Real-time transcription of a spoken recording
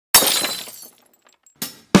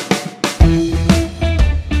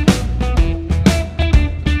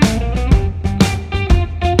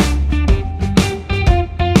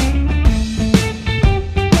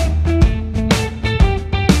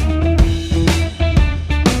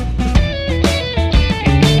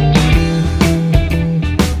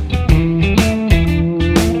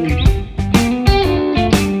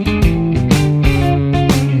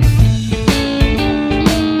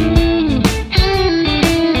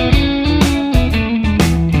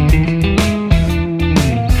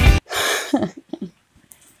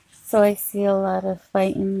So I see a lot of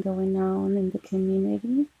fighting going on in the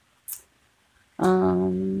community.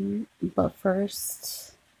 But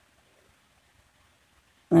first,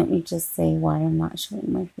 let me just say why I'm not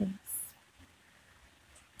showing my face.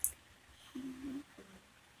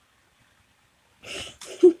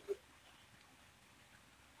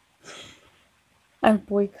 I'm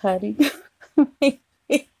boycotting my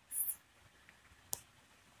face.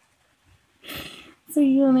 So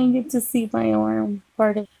you only get to see my arm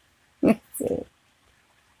part of it. That's it.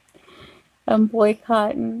 I'm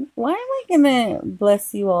boycotting. Why am I gonna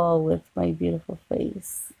bless you all with my beautiful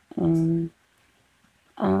face? And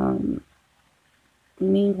um,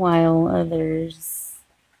 meanwhile, others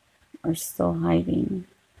are still hiding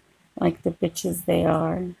like the bitches they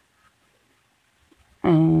are.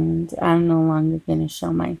 And I'm no longer gonna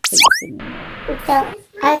show my face anymore. So,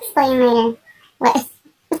 I'll explain later. What?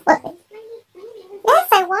 What? Yes,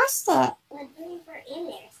 I washed it.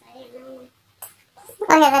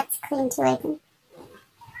 Oh yeah, that's clean too, I think.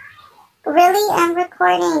 Really? I'm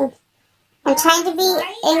recording. I'm trying to be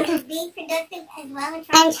productive as well.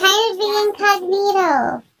 I'm trying to be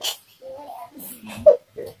incognito. Get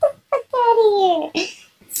the fuck out of here.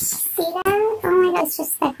 See that? Oh my god, it's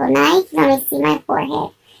disrespectful. Now you can only see my forehead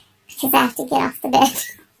because I have to get off the bed.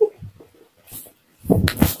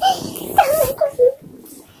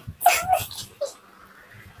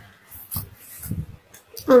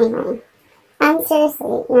 Anyway,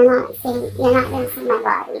 seriously, you're not going to see my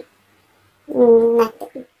body.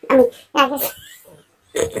 Nothing. I mean, I guess.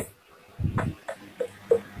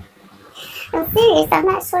 I'm serious, I'm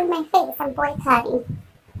not showing my face, I'm boycotting.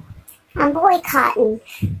 I'm boycotting.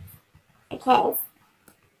 Because,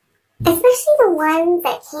 especially the ones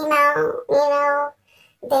that came out,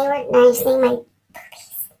 they were mentioning my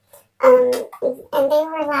boobies. And they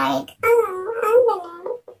were like, oh, I'm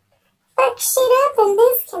gonna fuck shit up in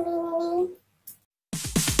this community.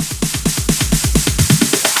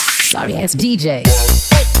 Sorry ass DJ.